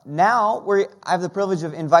Now I have the privilege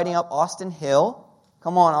of inviting up Austin Hill.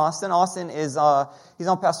 Come on, Austin. Austin is he's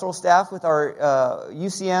on pastoral staff with our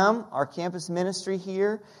UCM, our campus ministry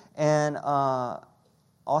here, and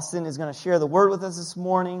Austin is going to share the word with us this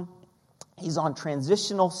morning. He's on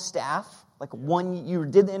transitional staff, like you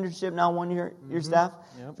did the internship, now 1 year your staff.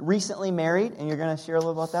 Yep. Recently married, and you're going to share a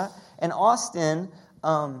little about that. And Austin,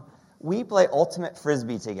 we play ultimate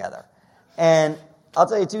frisbee together, and I'll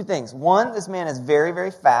tell you two things. One, this man is very,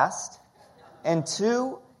 very fast. And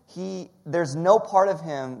two, there's no part of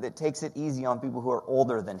him that takes it easy on people who are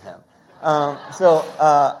older than him.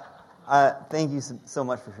 Thank you so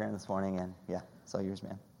much for sharing this morning. And yeah, it's all yours,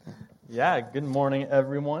 man. Yeah, good morning,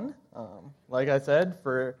 everyone. Like I said,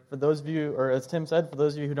 for those of you, or as Tim said, for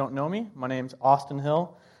those of you who don't know me, my name's Austin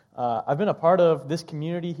Hill. I've been a part of this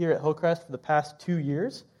community here at Hillcrest for the past 2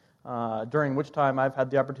 years. During which time I've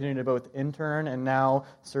had the opportunity to both intern and now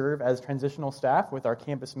serve as transitional staff with our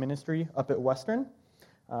campus ministry up at Western.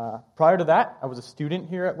 Prior to that, I was a student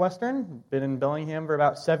here at Western, been in Bellingham for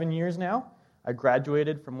about 7 years now. I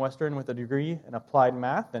graduated from Western with a degree in applied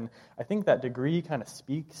math, and I think that degree kind of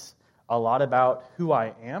speaks a lot about who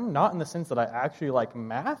I am, not in the sense that I actually like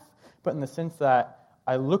math, but in the sense that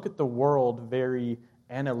I look at the world very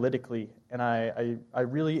analytically, and I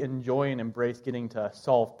really enjoy and embrace getting to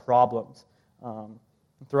solve problems.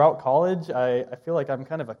 Throughout college, I feel like I'm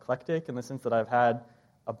kind of eclectic in the sense that I've had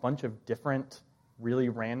a bunch of different, really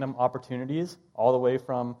random opportunities, all the way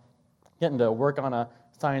from getting to work on a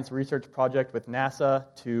science research project with NASA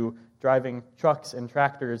to driving trucks and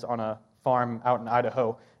tractors on a farm out in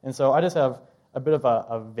Idaho. And so I just have a bit of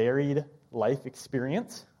a varied life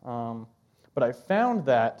experience. But I found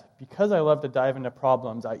that because I love to dive into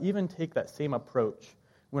problems, I even take that same approach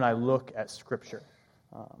when I look at Scripture.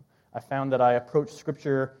 I found that I approach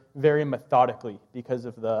Scripture very methodically because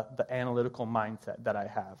of the analytical mindset that I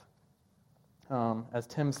have. As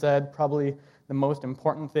Tim said, probably the most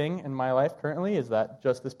important thing in my life currently is that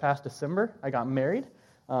just this past December, I got married.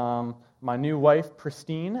 My new wife,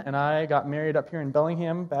 Christine, and I got married up here in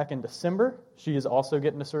Bellingham back in December. She is also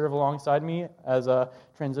getting to serve alongside me as a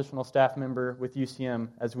transitional staff member with UCM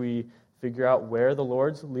as we figure out where the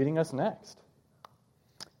Lord's leading us next.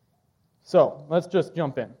 So, let's just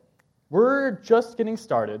jump in. We're just getting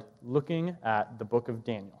started looking at the book of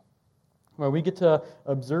Daniel, where we get to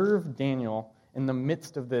observe Daniel in the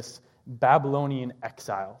midst of this Babylonian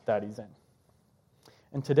exile that he's in.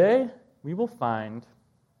 And today, we will find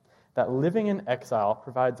that living in exile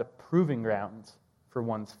provides a proving grounds for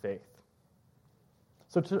one's faith.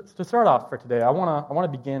 So to start off for today, I want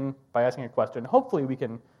to begin by asking a question. Hopefully we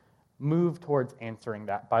can move towards answering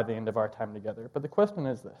that by the end of our time together. But the question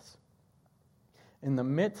is this: in the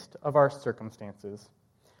midst of our circumstances,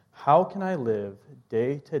 how can I live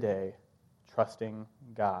day to day trusting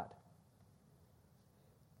God?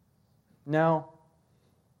 Now,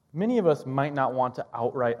 many of us might not want to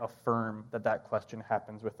outright affirm that question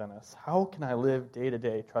happens within us. How can I live day to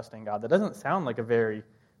day trusting God? That doesn't sound like a very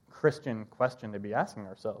Christian question to be asking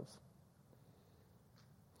ourselves.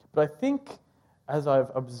 But I think as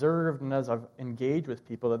I've observed and as I've engaged with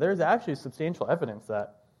people, that there's actually substantial evidence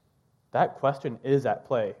that question is at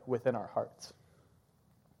play within our hearts.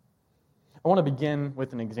 I want to begin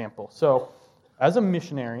with an example. So, as a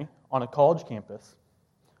missionary on a college campus,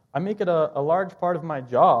 I make it a large part of my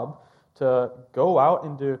job to go out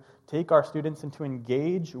and to take our students and to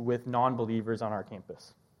engage with non-believers on our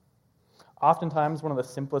campus. Oftentimes, one of the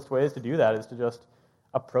simplest ways to do that is to just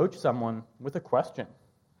approach someone with a question.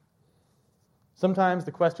 Sometimes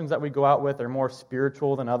the questions that we go out with are more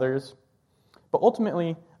spiritual than others, but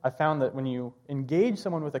ultimately, I found that when you engage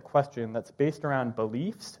someone with a question that's based around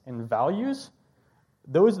beliefs and values,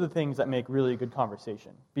 those are the things that make really good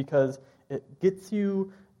conversation, because it gets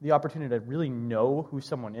you the opportunity to really know who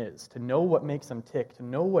someone is, to know what makes them tick, to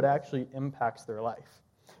know what actually impacts their life.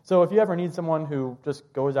 So if you ever need someone who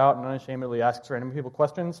just goes out and unashamedly asks random people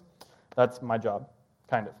questions, that's my job,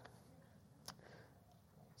 kind of.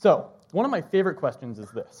 So, one of my favorite questions is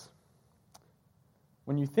this: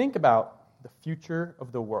 when you think about the future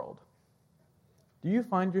of the world, do you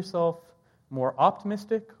find yourself more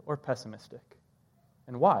optimistic or pessimistic?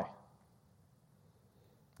 And why?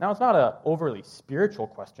 Now, it's not an overly spiritual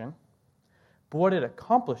question, but what it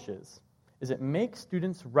accomplishes is it makes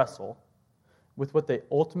students wrestle with what they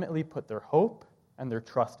ultimately put their hope and their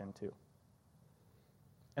trust into.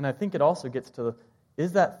 And I think it also gets to,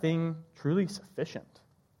 is that thing truly sufficient?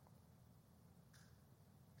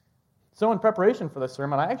 So in preparation for this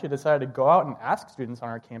sermon, I actually decided to go out and ask students on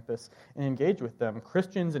our campus and engage with them,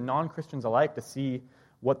 Christians and non-Christians alike, to see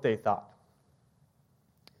what they thought.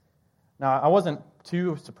 Now, I wasn't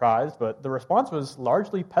too surprised, but the response was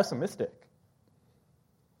largely pessimistic.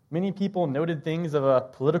 Many people noted things of a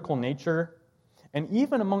political nature, and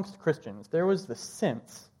even amongst Christians, there was the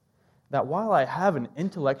sense that while I have an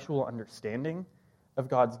intellectual understanding of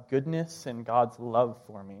God's goodness and God's love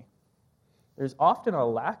for me, there's often a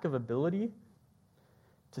lack of ability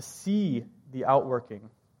to see the outworking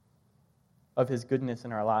of His goodness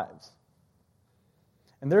in our lives.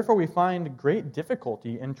 And therefore we find great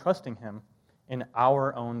difficulty in trusting Him in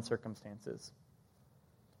our own circumstances,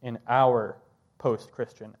 in our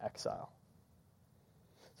post-Christian exile.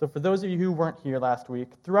 So for those of you who weren't here last week,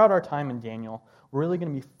 throughout our time in Daniel, we're really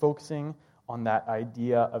going to be focusing on that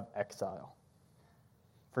idea of exile.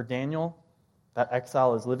 For Daniel, that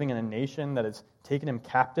exile is living in a nation that has taken him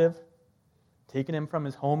captive, taken him from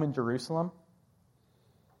his home in Jerusalem.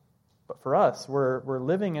 But for us, we're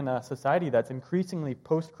living in a society that's increasingly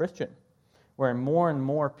post-Christian, where more and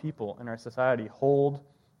more people in our society hold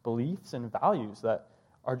beliefs and values that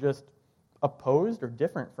are just opposed or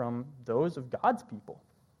different from those of God's people.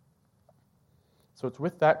 So it's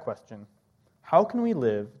with that question, how can we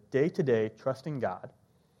live day to day trusting God,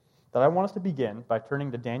 that I want us to begin by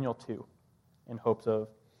turning to Daniel 2 in hopes of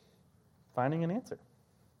finding an answer.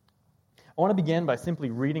 I want to begin by simply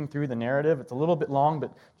reading through the narrative. It's a little bit long,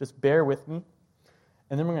 but just bear with me.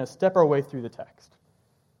 And then we're going to step our way through the text.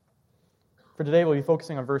 For today, we'll be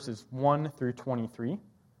focusing on verses 1 through 23.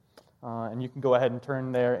 And you can go ahead and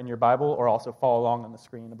turn there in your Bible or also follow along on the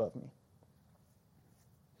screen above me.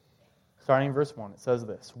 Starting in verse 1, it says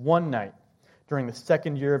this: One night, during the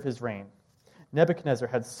second year of his reign, Nebuchadnezzar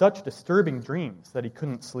had such disturbing dreams that he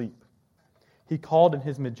couldn't sleep. He called in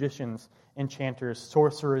his magicians, enchanters,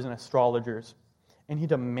 sorcerers, and astrologers, and he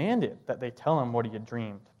demanded that they tell him what he had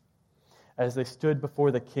dreamed. As they stood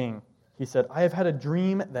before the king, he said, "I have had a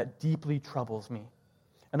dream that deeply troubles me,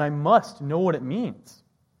 and I must know what it means."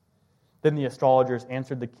 Then the astrologers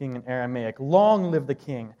answered the king in Aramaic, "Long live the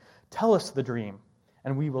king! Tell us the dream,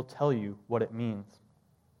 and we will tell you what it means."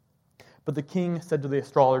 But the king said to the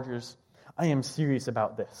astrologers, "I am serious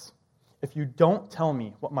about this. If you don't tell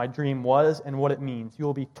me what my dream was and what it means, you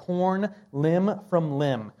will be torn limb from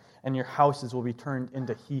limb, and your houses will be turned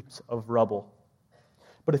into heaps of rubble.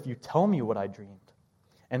 But if you tell me what I dreamed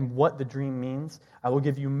and what the dream means, I will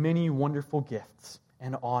give you many wonderful gifts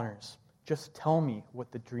and honors. Just tell me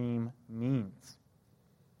what the dream means."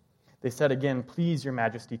 They said again, "Please, your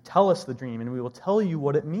majesty, tell us the dream, and we will tell you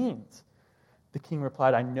what it means." The king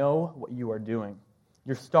replied, "I know what you are doing.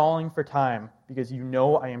 You're stalling for time because you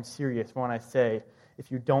know I am serious when I say, if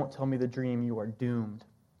you don't tell me the dream, you are doomed.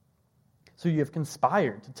 So you have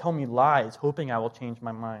conspired to tell me lies, hoping I will change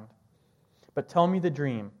my mind. But tell me the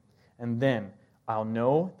dream, and then I'll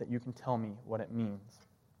know that you can tell me what it means."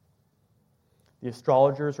 The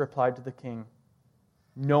astrologers replied to the king,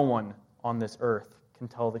 "No one on this earth can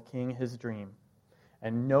tell the king his dream,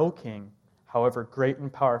 and no king, however great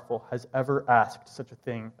and powerful, has ever asked such a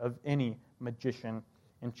thing of any magician,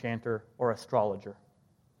 enchanter, or astrologer.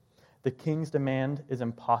 The king's demand is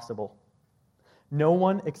impossible. No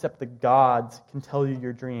one except the gods can tell you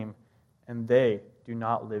your dream, and they do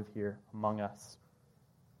not live here among us."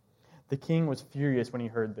 The king was furious when he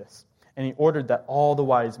heard this, and he ordered that all the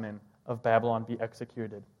wise men of Babylon be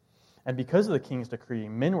executed. And because of the king's decree,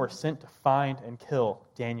 men were sent to find and kill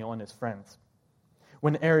Daniel and his friends.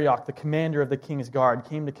 When Arioch, the commander of the king's guard,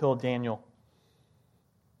 came to kill Daniel,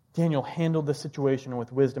 Daniel handled the situation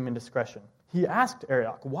with wisdom and discretion. He asked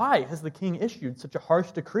Arioch, "Why has the king issued such a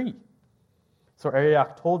harsh decree?" So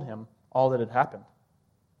Arioch told him all that had happened.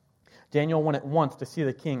 Daniel went at once to see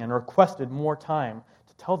the king and requested more time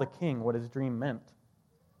to tell the king what his dream meant.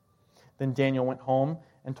 Then Daniel went home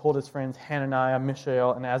and told his friends Hananiah,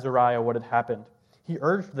 Mishael, and Azariah what had happened. He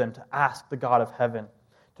urged them to ask the God of heaven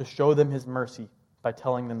to show them his mercy by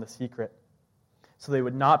telling them the secret, so they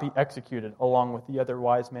would not be executed along with the other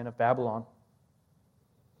wise men of Babylon.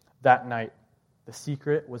 That night, the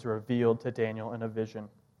secret was revealed to Daniel in a vision.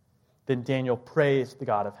 Then Daniel praised the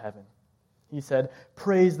God of heaven. He said,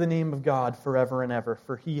 "Praise the name of God forever and ever,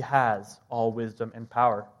 for he has all wisdom and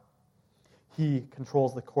power. He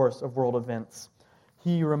controls the course of world events.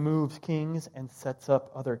 He removes kings and sets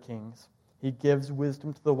up other kings. He gives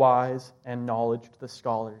wisdom to the wise and knowledge to the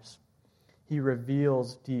scholars. He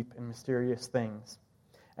reveals deep and mysterious things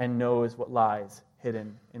and knows what lies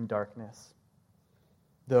hidden in darkness,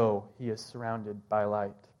 though he is surrounded by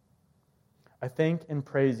light. I thank and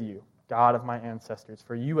praise you, God of my ancestors,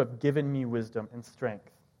 for you have given me wisdom and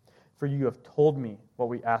strength, for you have told me what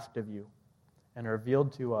we asked of you and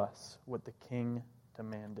revealed to us what the king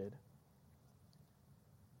demanded."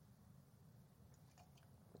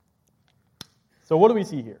 So what do we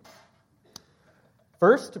see here?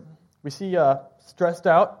 First, we see a stressed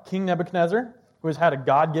out King Nebuchadnezzar, who has had a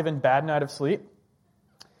God-given bad night of sleep.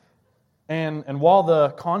 And while the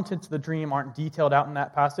contents of the dream aren't detailed out in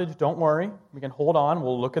that passage, don't worry. We can hold on.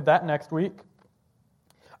 We'll look at that next week.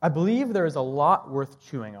 I believe there is a lot worth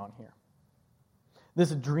chewing on here.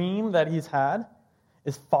 This dream that he's had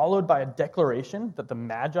is followed by a declaration that the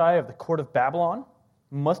Magi of the court of Babylon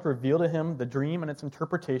must reveal to him the dream and its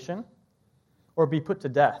interpretation, or be put to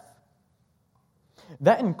death.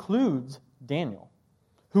 That includes Daniel,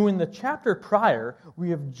 who in the chapter prior we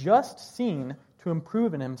have just seen to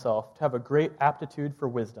improve in himself to have a great aptitude for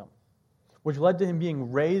wisdom, which led to him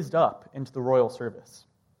being raised up into the royal service.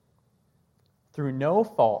 Through no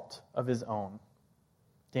fault of his own,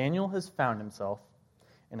 Daniel has found himself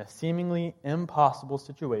in a seemingly impossible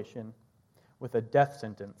situation with a death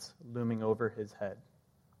sentence looming over his head.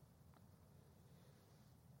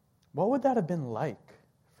 What would that have been like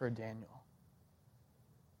for Daniel?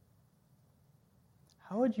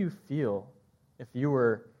 How would you feel if you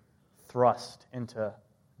were thrust into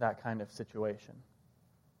that kind of situation?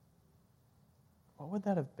 What would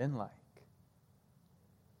that have been like?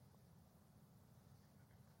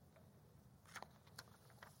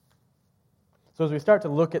 So as we start to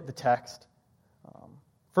look at the text,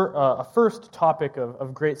 a first topic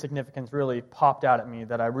of great significance really popped out at me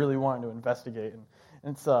that I really wanted to investigate. And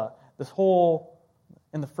it's this whole,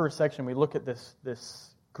 in the first section, we look at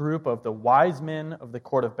this group of the wise men of the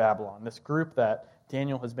court of Babylon, this group that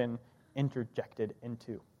Daniel has been interjected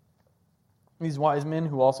into. These wise men,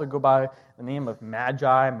 who also go by the name of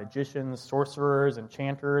magi, magicians, sorcerers,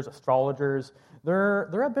 enchanters, astrologers,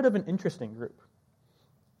 they're a bit of an interesting group.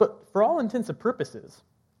 But for all intents and purposes,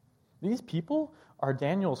 these people are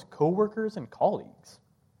Daniel's co-workers and colleagues.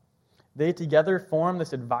 They together form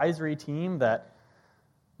this advisory team that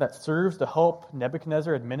serves to help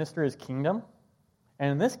Nebuchadnezzar administer his kingdom.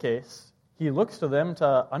 And in this case, he looks to them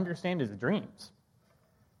to understand his dreams.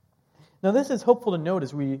 Now, this is helpful to note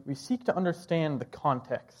as we seek to understand the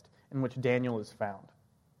context in which Daniel is found.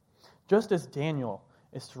 Just as Daniel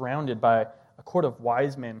is surrounded by a court of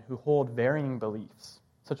wise men who hold varying beliefs,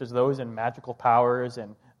 such as those in magical powers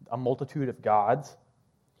and a multitude of gods,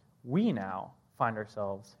 we now find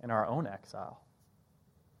ourselves in our own exile.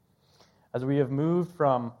 As we have moved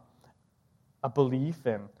from a belief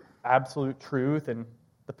in absolute truth and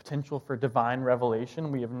the potential for divine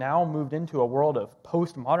revelation, we have now moved into a world of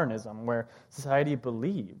postmodernism where society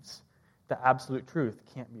believes that absolute truth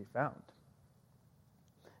can't be found.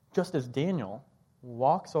 Just as Daniel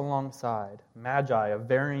walks alongside magi of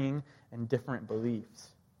varying and different beliefs,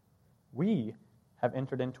 we have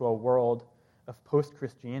entered into a world of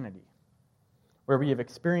post-Christianity, where we have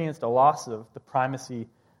experienced a loss of the primacy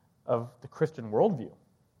of the Christian worldview.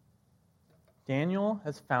 Daniel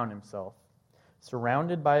has found himself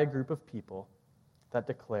surrounded by a group of people that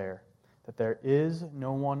declare that there is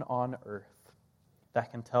no one on earth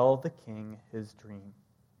that can tell the king his dream.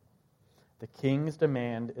 The king's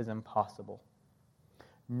demand is impossible.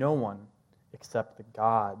 No one except the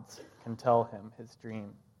gods can tell him his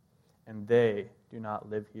dream, and they do not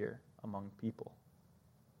live here among people.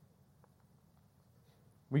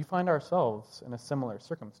 We find ourselves in a similar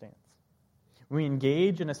circumstance. We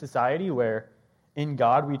engage in a society where in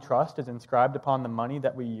God we trust is inscribed upon the money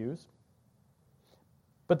that we use.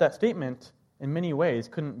 But that statement, in many ways,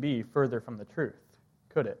 couldn't be further from the truth,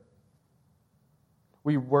 could it?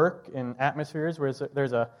 We work in atmospheres where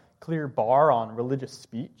there's a clear bar on religious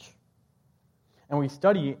speech, and we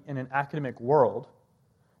study in an academic world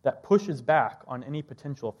that pushes back on any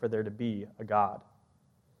potential for there to be a God.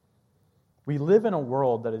 We live in a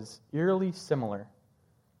world that is eerily similar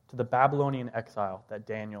to the Babylonian exile that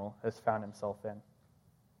Daniel has found himself in.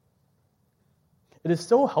 It is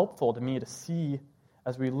so helpful to me to see,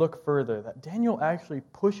 as we look further, that Daniel actually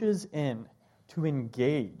pushes in to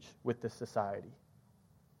engage with this society.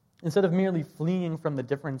 Instead of merely fleeing from the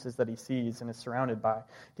differences that he sees and is surrounded by,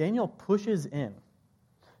 Daniel pushes in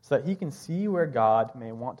so that he can see where God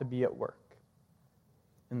may want to be at work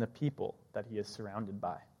in the people that he is surrounded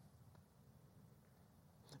by.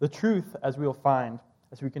 The truth, as we'll find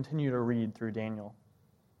as we continue to read through Daniel,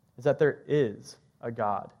 is that there is a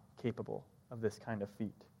God capable of this kind of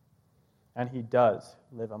feat, and he does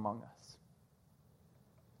live among us.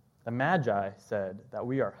 The Magi said that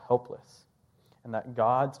we are helpless and that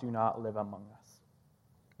gods do not live among us.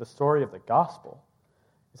 The story of the gospel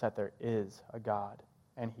is that there is a God,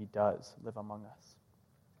 and he does live among us.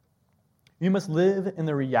 We must live in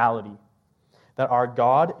the reality that our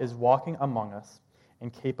God is walking among us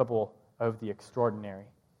and capable of the extraordinary.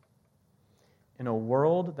 In a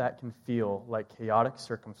world that can feel like chaotic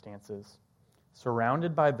circumstances,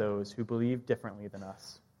 surrounded by those who believe differently than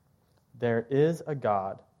us, there is a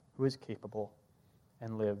God who is capable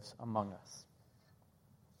and lives among us.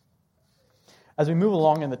 As we move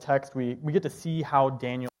along in the text, we get to see how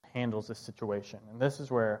Daniel handles this situation. And this is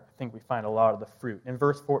where I think we find a lot of the fruit. In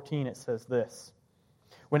verse 14, it says this: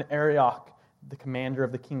 When Arioch, the commander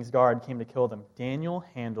of the king's guard, came to kill them, Daniel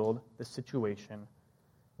handled the situation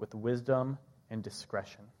with wisdom and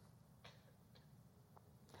discretion.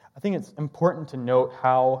 I think it's important to note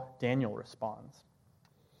how Daniel responds.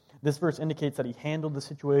 This verse indicates that he handled the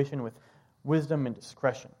situation with wisdom and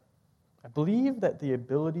discretion. I believe that the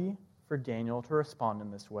ability for Daniel to respond in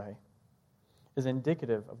this way is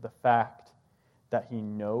indicative of the fact that he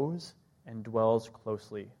knows and dwells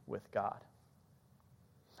closely with God.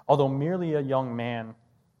 Although merely a young man,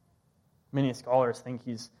 many scholars think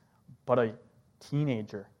he's but a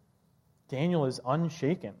teenager. Daniel is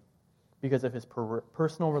unshaken because of his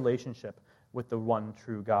personal relationship with the one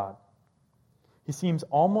true God. He seems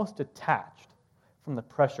almost detached from the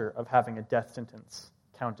pressure of having a death sentence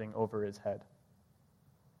counting over his head.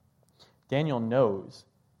 Daniel knows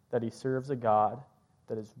that he serves a God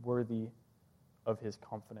that is worthy of his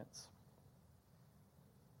confidence.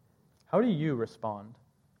 How do you respond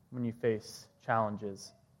when you face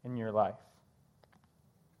challenges in your life?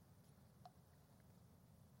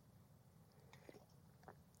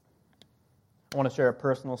 I want to share a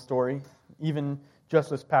personal story. Even just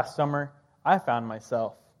this past summer, I found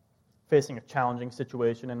myself facing a challenging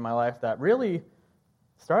situation in my life that really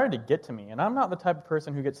started to get to me. And I'm not the type of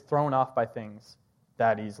person who gets thrown off by things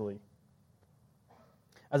that easily.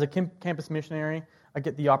 As a campus missionary, I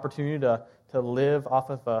get the opportunity to live off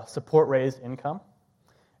of a support-raised income.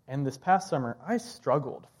 And this past summer, I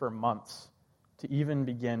struggled for months to even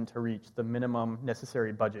begin to reach the minimum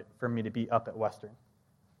necessary budget for me to be up at Western.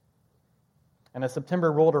 And as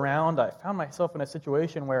September rolled around, I found myself in a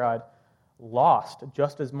situation where I'd lost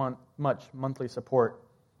just as much monthly support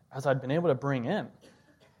as I'd been able to bring in.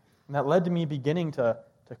 And that led to me beginning to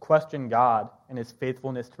question God and his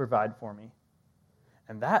faithfulness to provide for me.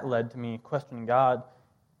 And that led to me questioning God,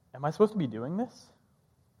 am I supposed to be doing this?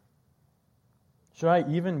 Should I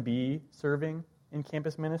even be serving in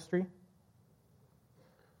campus ministry?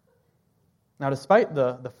 Now, despite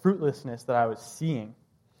the fruitlessness that I was seeing,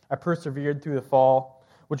 I persevered through the fall,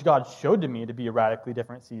 which God showed to me to be a radically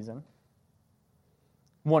different season.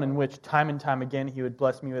 One in which time and time again he would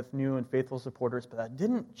bless me with new and faithful supporters, but that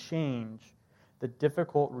didn't change the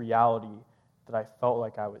difficult reality that I felt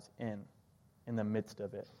like I was in the midst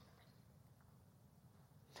of it.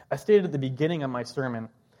 I stated at the beginning of my sermon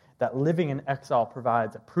that living in exile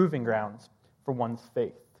provides a proving grounds for one's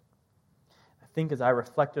faith. I think as I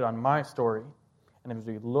reflected on my story, and as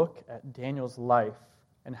we look at Daniel's life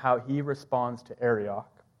and how he responds to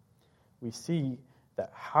Arioch, we see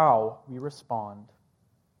that how we respond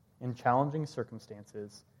in challenging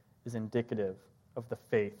circumstances is indicative of the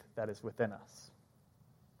faith that is within us.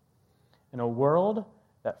 In a world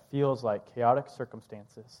that feels like chaotic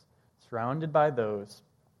circumstances, surrounded by those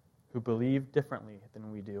who believe differently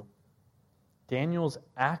than we do, Daniel's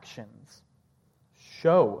actions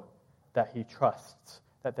show that he trusts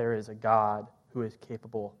that there is a God who is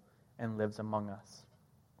capable and lives among us.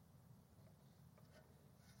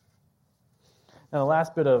 Now, the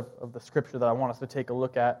last bit of the scripture that I want us to take a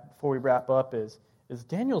look at before we wrap up is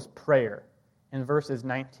Daniel's prayer in verses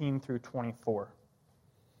 19 through 24.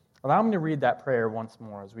 Allow me to read that prayer once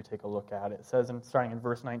more as we take a look at it. It says, starting in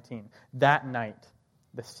verse 19, "That night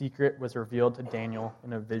the secret was revealed to Daniel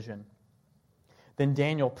in a vision. Then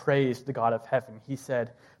Daniel praised the God of heaven. He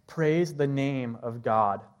said, 'Praise the name of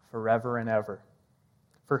God forever and ever,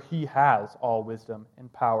 for he has all wisdom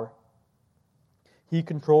and power. He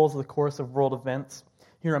controls the course of world events.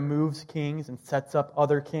 He removes kings and sets up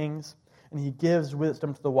other kings, and he gives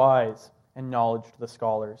wisdom to the wise and knowledge to the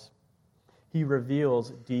scholars. He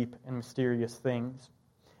reveals deep and mysterious things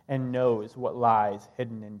and knows what lies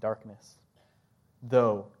hidden in darkness,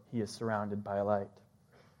 though he is surrounded by light.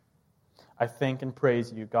 I thank and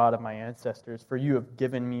praise you, God of my ancestors, for you have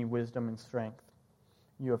given me wisdom and strength.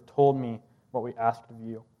 You have told me what we asked of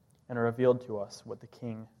you and revealed to us what the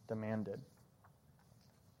king demanded.'"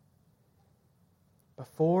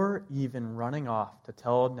 Before even running off to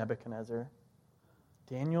tell Nebuchadnezzar,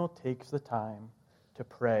 Daniel takes the time to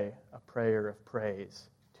pray a prayer of praise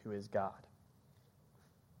to his God.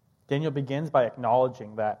 Daniel begins by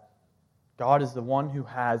acknowledging that God is the one who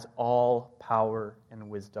has all power and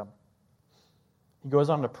wisdom. He goes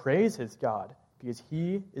on to praise his God because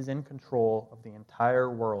he is in control of the entire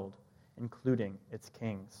world, including its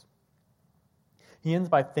kings. He ends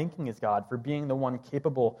by thanking his God for being the one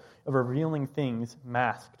capable of revealing things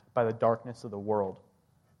masked by the darkness of the world.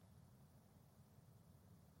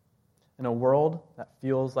 In a world that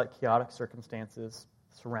feels like chaotic circumstances,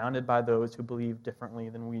 surrounded by those who believe differently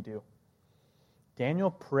than we do,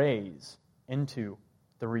 Daniel prays into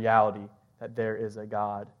the reality that there is a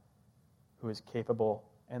God who is capable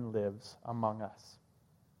and lives among us.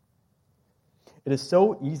 It is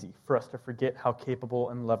so easy for us to forget how capable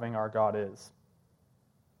and loving our God is.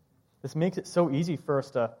 This makes it so easy for us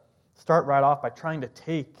to start right off by trying to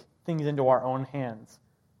take things into our own hands,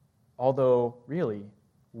 although really,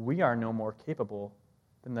 we are no more capable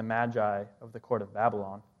than the Magi of the court of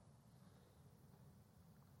Babylon.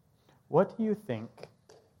 What do you think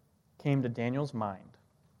came to Daniel's mind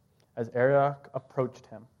as Arioch approached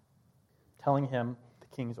him, telling him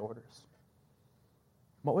the king's orders?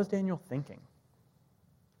 What was Daniel thinking?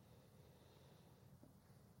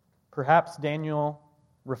 Perhaps Daniel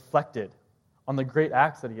reflected on the great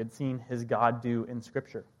acts that he had seen his God do in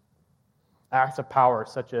Scripture. Acts of power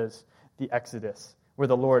such as the Exodus, where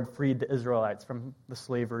the Lord freed the Israelites from the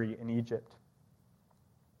slavery in Egypt.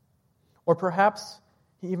 Or perhaps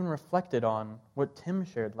he even reflected on what Tim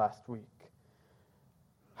shared last week,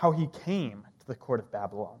 how he came to the court of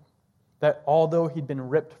Babylon, that although he'd been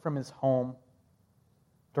ripped from his home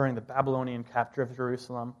during the Babylonian capture of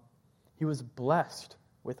Jerusalem, he was blessed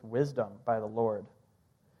with wisdom by the Lord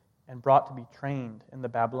and brought to be trained in the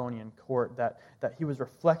Babylonian court, that he was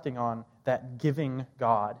reflecting on that giving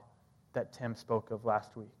God that Tim spoke of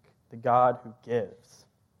last week, the God who gives.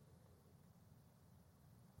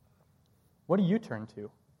 What do you turn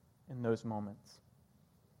to in those moments?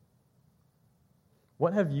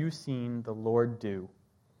 What have you seen the Lord do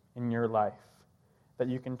in your life that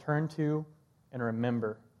you can turn to and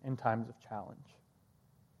remember in times of challenge?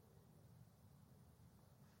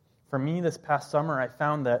 For me, this past summer, I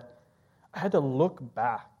found that I had to look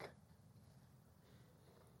back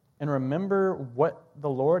and remember what the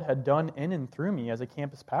Lord had done in and through me as a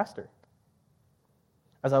campus pastor.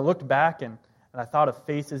 As I looked back and I thought of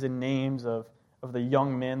faces and names of the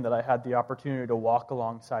young men that I had the opportunity to walk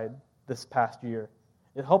alongside this past year,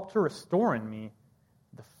 it helped to restore in me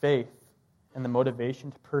the faith and the motivation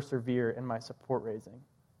to persevere in my support raising.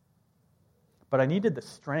 But I needed the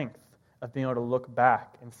strength of being able to look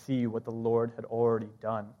back and see what the Lord had already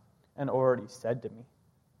done and already said to me.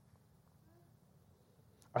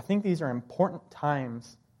 I think these are important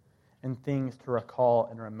times and things to recall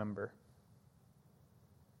and remember.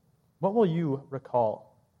 What will you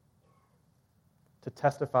recall to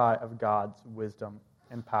testify of God's wisdom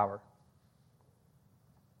and power?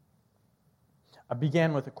 I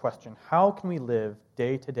began with a question: how can we live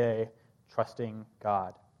day to day trusting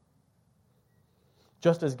God?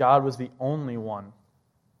 Just as God was the only one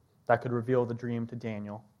that could reveal the dream to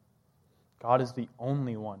Daniel, God is the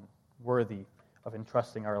only one worthy of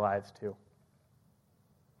entrusting our lives to.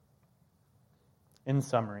 In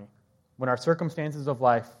summary, when our circumstances of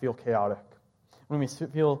life feel chaotic, when we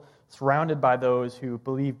feel surrounded by those who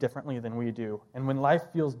believe differently than we do, and when life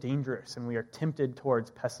feels dangerous and we are tempted towards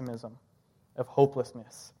pessimism, of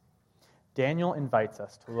hopelessness, Daniel invites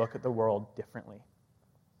us to look at the world differently.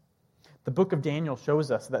 The book of Daniel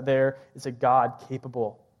shows us that there is a God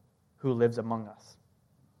capable who lives among us.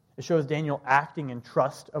 It shows Daniel acting in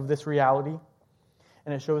trust of this reality,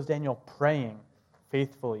 and it shows Daniel praying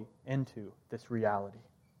faithfully into this reality.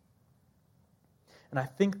 And I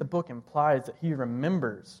think the book implies that he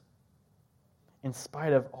remembers, in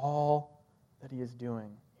spite of all that he is doing,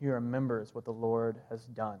 he remembers what the Lord has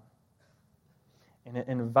done. And it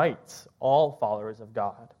invites all followers of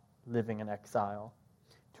God living in exile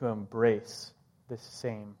to embrace this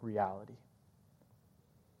same reality.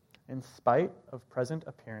 In spite of present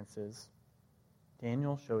appearances,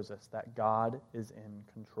 Daniel shows us that God is in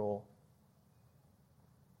control.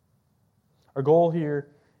 Our goal here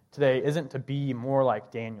today isn't to be more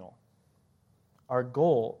like Daniel. Our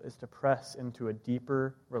goal is to press into a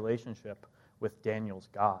deeper relationship with Daniel's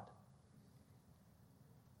God.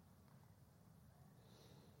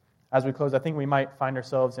 As we close, I think we might find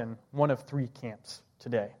ourselves in one of three camps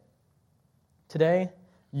today. Today,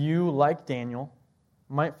 you, like Daniel,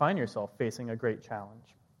 might find yourself facing a great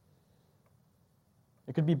challenge.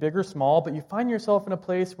 It could be big or small, but you find yourself in a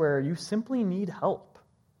place where you simply need help.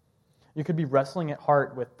 You could be wrestling at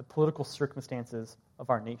heart with the political circumstances of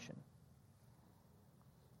our nation.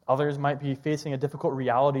 Others might be facing a difficult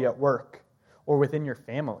reality at work or within your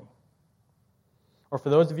family. Or for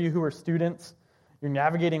those of you who are students, you're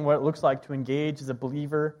navigating what it looks like to engage as a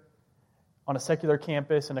believer on a secular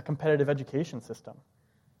campus in a competitive education system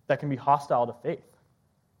that can be hostile to faith.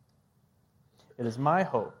 It is my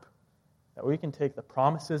hope that we can take the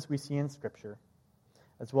promises we see in Scripture,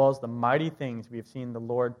 as well as the mighty things we have seen the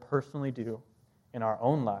Lord personally do in our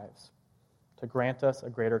own lives, to grant us a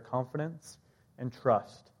greater confidence and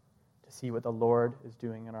trust to see what the Lord is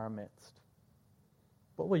doing in our midst.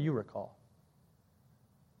 What will you recall?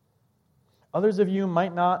 Others of you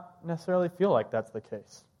might not necessarily feel like that's the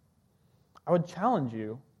case. I would challenge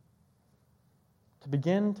you to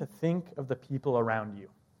begin to think of the people around you,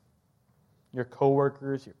 your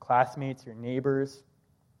coworkers, your classmates, your neighbors.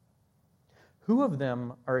 Who of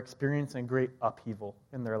them are experiencing great upheaval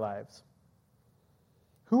in their lives?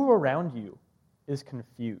 Who around you is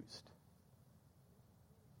confused?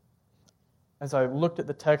 As I looked at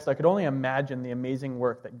the text, I could only imagine the amazing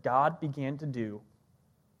work that God began to do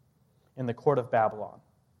in the court of Babylon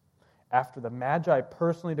after the Magi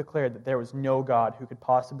personally declared that there was no God who could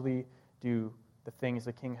possibly do the things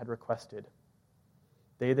the king had requested.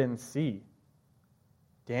 They then see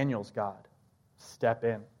Daniel's God step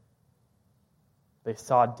in. They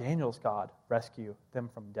saw Daniel's God rescue them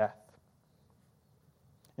from death.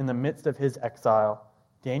 In the midst of his exile,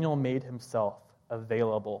 Daniel made himself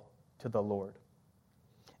available to the Lord.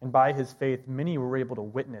 And by his faith, many were able to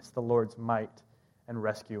witness the Lord's might and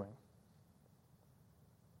rescuing.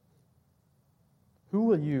 Who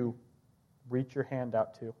will you reach your hand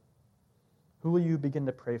out to? Who will you begin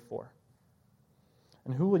to pray for?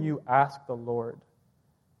 And who will you ask the Lord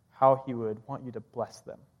how he would want you to bless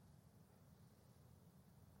them?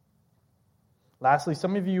 Lastly,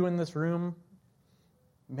 some of you in this room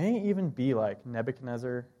may even be like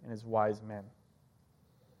Nebuchadnezzar and his wise men.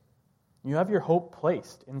 You have your hope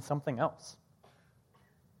placed in something else.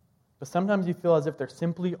 But sometimes you feel as if there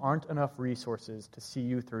simply aren't enough resources to see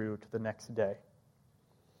you through to the next day.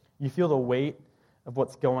 You feel the weight of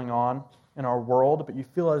what's going on in our world, but you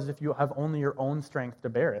feel as if you have only your own strength to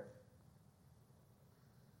bear it.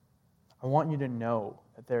 I want you to know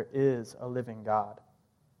that there is a living God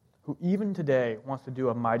who even today wants to do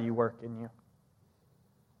a mighty work in you.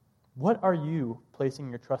 What are you placing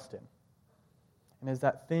your trust in? And is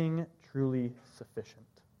that thing truly sufficient?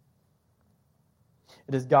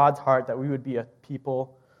 It is God's heart that we would be a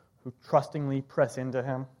people who trustingly press into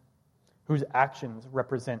him, whose actions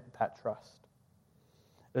represent that trust.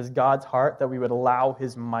 It is God's heart that we would allow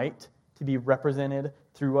his might to be represented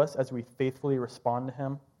through us as we faithfully respond to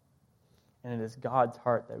him. And it is God's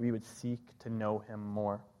heart that we would seek to know him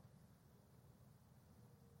more.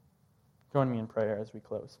 Join me in prayer as we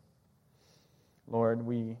close. Lord,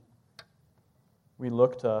 we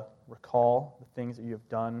look to recall the things that you have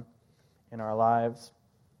done in our lives.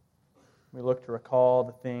 We look to recall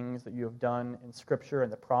the things that you have done in Scripture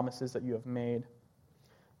and the promises that you have made.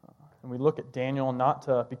 And we look at Daniel not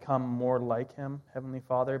to become more like him, Heavenly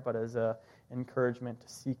Father, but as an encouragement to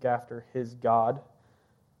seek after his God,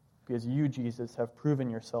 because you, Jesus, have proven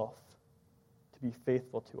yourself to be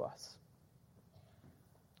faithful to us.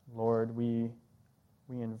 Lord, we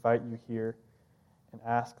invite you here and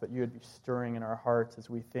ask that you would be stirring in our hearts as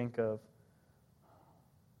we think of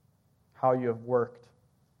how you have worked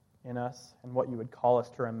in us and what you would call us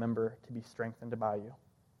to remember to be strengthened by you.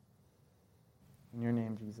 In your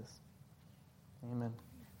name, Jesus. Amen.